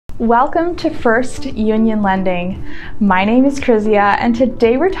Welcome to First Union Lending. My name is Krizia, and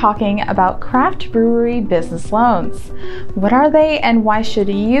today we're talking about craft brewery business loans. What are they and why should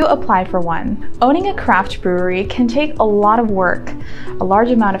you apply for one? Owning a craft brewery can take a lot of work, a large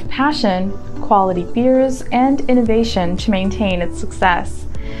amount of passion, quality beers, and innovation to maintain its success.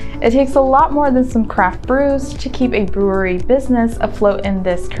 It takes a lot more than some craft brews to keep a brewery business afloat in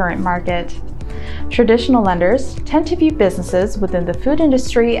this current market. Traditional lenders tend to view businesses within the food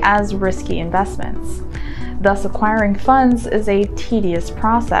industry as risky investments. Thus, acquiring funds is a tedious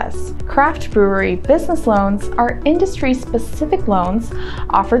process. Craft brewery business loans are industry-specific loans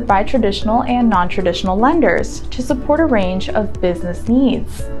offered by traditional and non-traditional lenders to support a range of business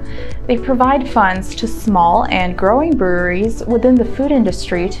needs. They provide funds to small and growing breweries within the food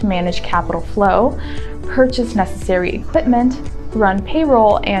industry to manage capital flow, purchase necessary equipment, run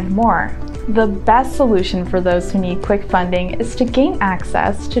payroll, and more. The best solution for those who need quick funding is to gain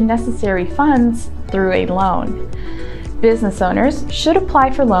access to necessary funds through a loan. Business owners should apply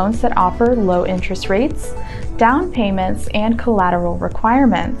for loans that offer low interest rates, down payments, and collateral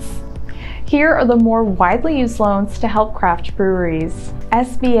requirements. Here are the more widely used loans to help craft breweries.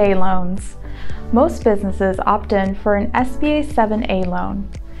 SBA loans. Most businesses opt in for an SBA 7A loan.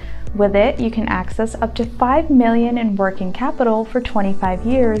 With it, you can access up to $5 million in working capital for 25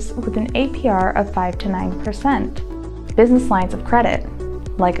 years with an APR of 5 to 9%. Business lines of credit.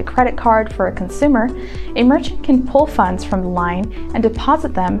 Like a credit card for a consumer, a merchant can pull funds from the line and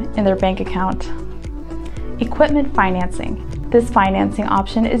deposit them in their bank account. Equipment financing. This financing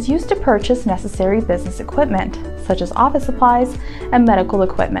option is used to purchase necessary business equipment, such as office supplies and medical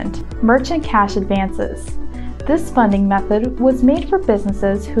equipment. Merchant cash advances. This funding method was made for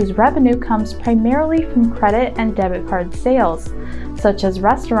businesses whose revenue comes primarily from credit and debit card sales, such as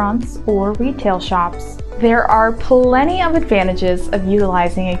restaurants or retail shops. There are plenty of advantages of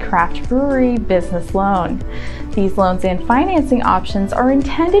utilizing a craft brewery business loan. These loans and financing options are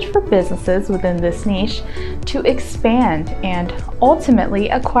intended for businesses within this niche to expand and ultimately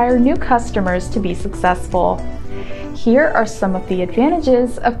acquire new customers to be successful. Here are some of the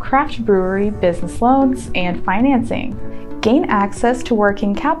advantages of craft brewery business loans and financing. Gain access to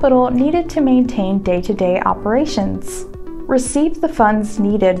working capital needed to maintain day-to-day operations. Receive the funds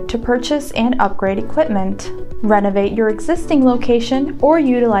needed to purchase and upgrade equipment. Renovate your existing location or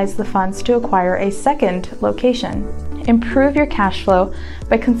utilize the funds to acquire a second location. Improve your cash flow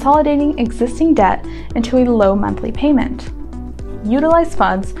by consolidating existing debt into a low monthly payment. Utilize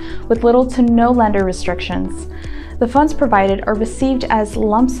funds with little to no lender restrictions. The funds provided are received as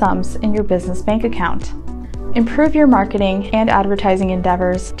lump sums in your business bank account. Improve your marketing and advertising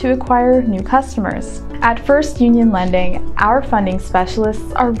endeavors to acquire new customers. At First Union Lending, our funding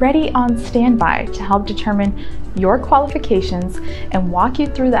specialists are ready on standby to help determine your qualifications and walk you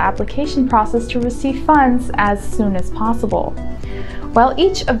through the application process to receive funds as soon as possible. While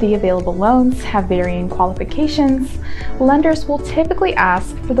each of the available loans have varying qualifications, lenders will typically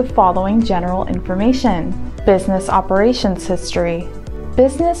ask for the following general information: business operations history,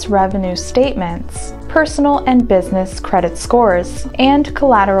 business revenue statements, personal and business credit scores, and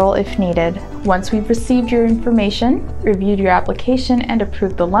collateral if needed. Once we've received your information, reviewed your application, and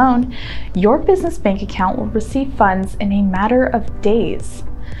approved the loan, your business bank account will receive funds in a matter of days.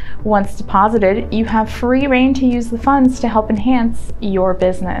 Once deposited, you have free rein to use the funds to help enhance your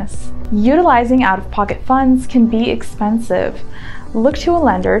business. Utilizing out-of-pocket funds can be expensive. Look to a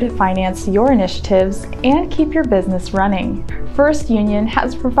lender to finance your initiatives and keep your business running. First Union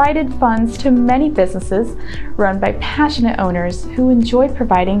has provided funds to many businesses run by passionate owners who enjoy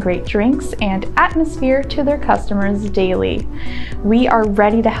providing great drinks and atmosphere to their customers daily. We are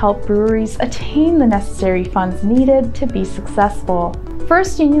ready to help breweries attain the necessary funds needed to be successful.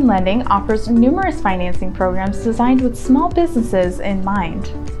 First Union Lending offers numerous financing programs designed with small businesses in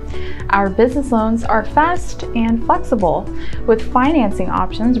mind. Our business loans are fast and flexible, with financing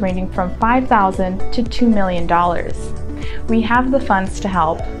options ranging from $5,000 to $2 million. We have the funds to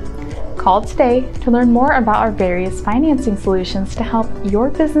help. Call today to learn more about our various financing solutions to help your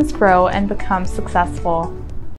business grow and become successful.